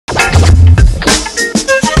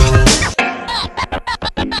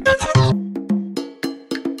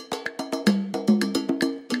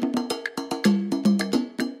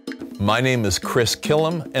My name is Chris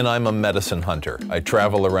Kilham, and I'm a medicine hunter. I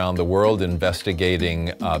travel around the world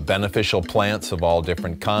investigating beneficial plants of all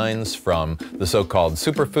different kinds, from the so-called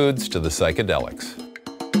superfoods to the psychedelics.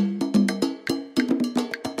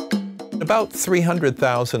 About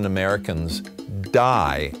 300,000 Americans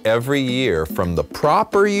die every year from the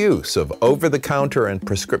proper use of over-the-counter and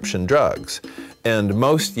prescription drugs. And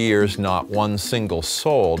most years, not one single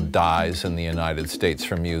soul dies in the United States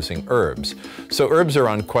from using herbs. So herbs are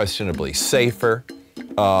unquestionably safer,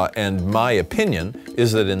 and my opinion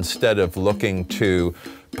is that instead of looking to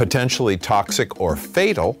potentially toxic or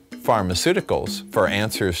fatal pharmaceuticals for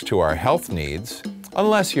answers to our health needs,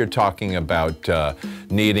 unless you're talking about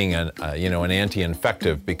needing an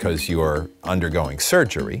anti-infective because you're undergoing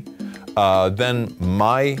surgery, then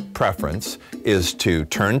my preference is to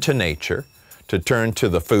turn to nature, to turn to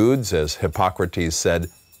the foods, as Hippocrates said,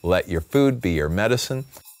 let your food be your medicine.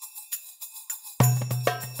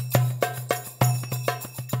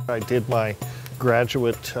 I did my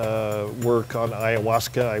graduate work on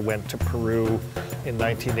ayahuasca. I went to Peru in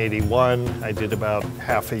 1981. I did about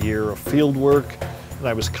half a year of field work, and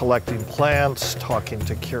I was collecting plants, talking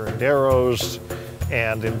to curanderos,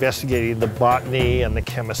 and investigating the botany and the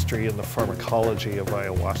chemistry and the pharmacology of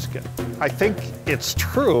ayahuasca. I think it's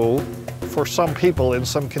true for some people in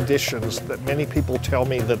some conditions that many people tell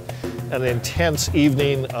me that an intense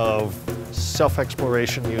evening of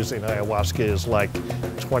self-exploration using ayahuasca is like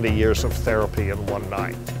 20 years of therapy in one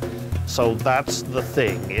night. So that's the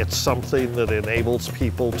thing. It's something that enables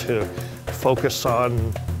people to focus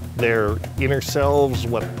on their inner selves,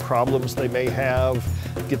 what problems they may have,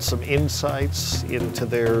 get some insights into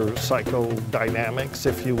their psychodynamics,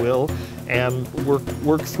 if you will, and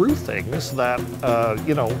work through things that,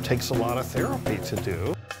 takes a lot of therapy to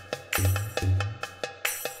do.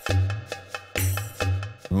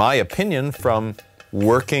 My opinion from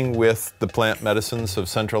working with the plant medicines of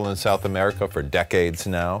Central and South America for decades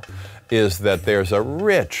now is that there's a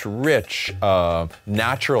rich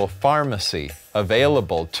natural pharmacy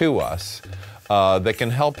available to us that can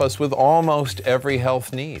help us with almost every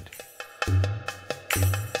health need.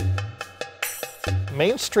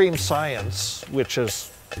 Mainstream science, which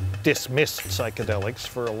has dismissed psychedelics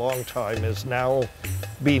for a long time, is now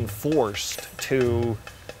being forced to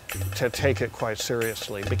take it quite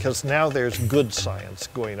seriously, because now there's good science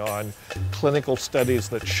going on, clinical studies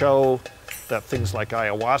that show that things like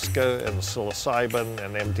ayahuasca and psilocybin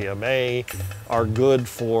and MDMA are good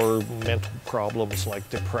for mental problems like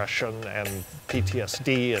depression and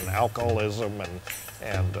PTSD and alcoholism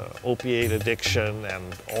and opiate addiction and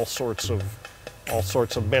all sorts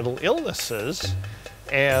of mental illnesses,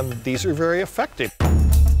 and these are very effective.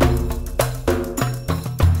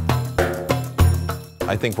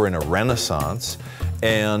 I think we're in a renaissance,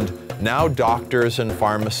 and now doctors and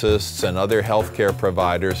pharmacists and other healthcare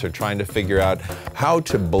providers are trying to figure out how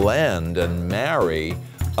to blend and marry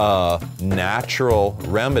natural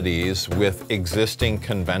remedies with existing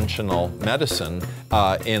conventional medicine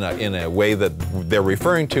in a way that they're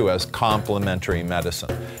referring to as complementary medicine.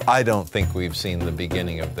 I don't think we've seen the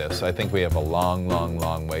beginning of this. I think we have a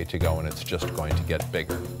long way to go, and it's just going to get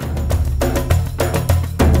bigger.